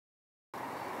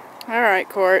Alright,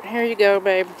 Court, here you go,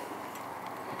 babe.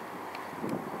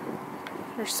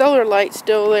 Your solar light's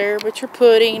still there, but your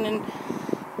pudding and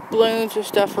balloons and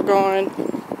stuff are gone.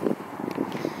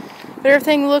 But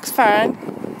everything looks fine.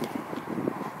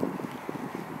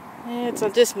 It's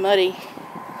just muddy.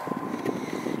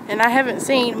 And I haven't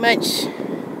seen much.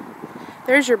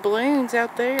 There's your balloons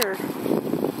out there.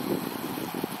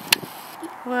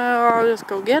 Well, I'll just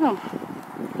go get them.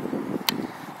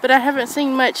 But I haven't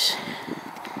seen much.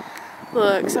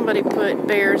 Look, somebody put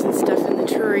bears and stuff in the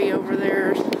tree over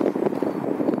there.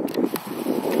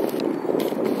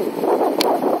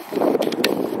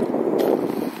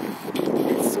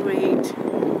 It's sweet.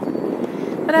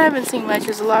 But I haven't seen much.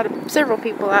 There's several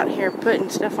people out here putting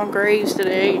stuff on graves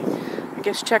today. I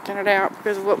guess checking it out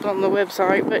because of what was on the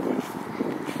website, but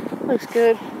it looks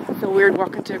good. I feel weird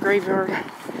walking to a graveyard,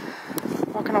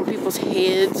 walking on people's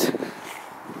heads.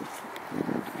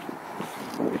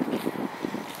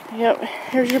 Yep,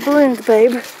 here's your balloons,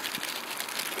 babe.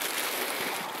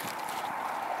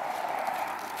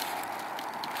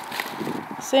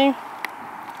 See?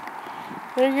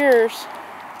 They're yours.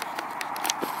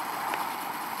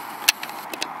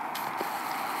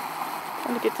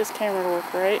 Trying to get this camera to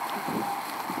work right.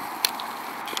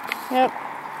 Yep.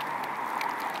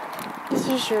 This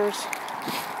is yours.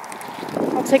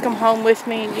 I'll take them home with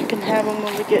me and you can have them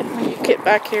when you get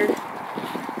back here.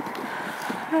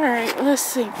 Alright, let's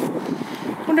see.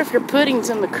 I wonder if your pudding's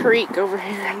in the creek over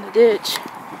here in the ditch.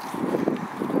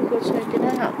 We'll go check it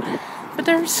out. But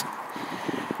there's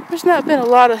not been a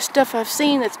lot of stuff I've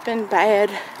seen that's been bad.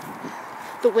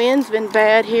 The wind's been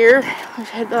bad here. We've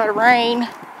had a lot of rain.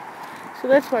 So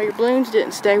that's why your balloons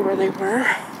didn't stay where they were.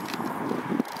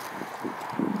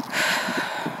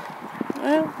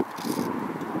 Well,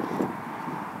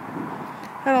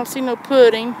 I don't see no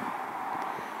pudding.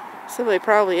 So they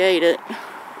probably ate it.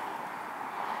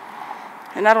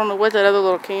 And I don't know what that other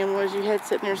little can was you had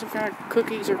sitting there, some kind of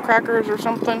cookies or crackers or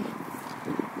something.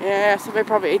 Yeah, so they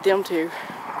probably ate them too.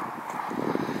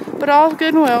 But all's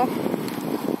good and well.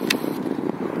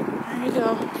 There you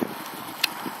go.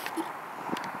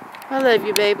 I love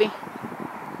you, baby.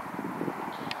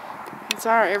 It's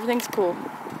alright, everything's cool.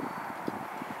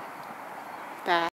 Bye.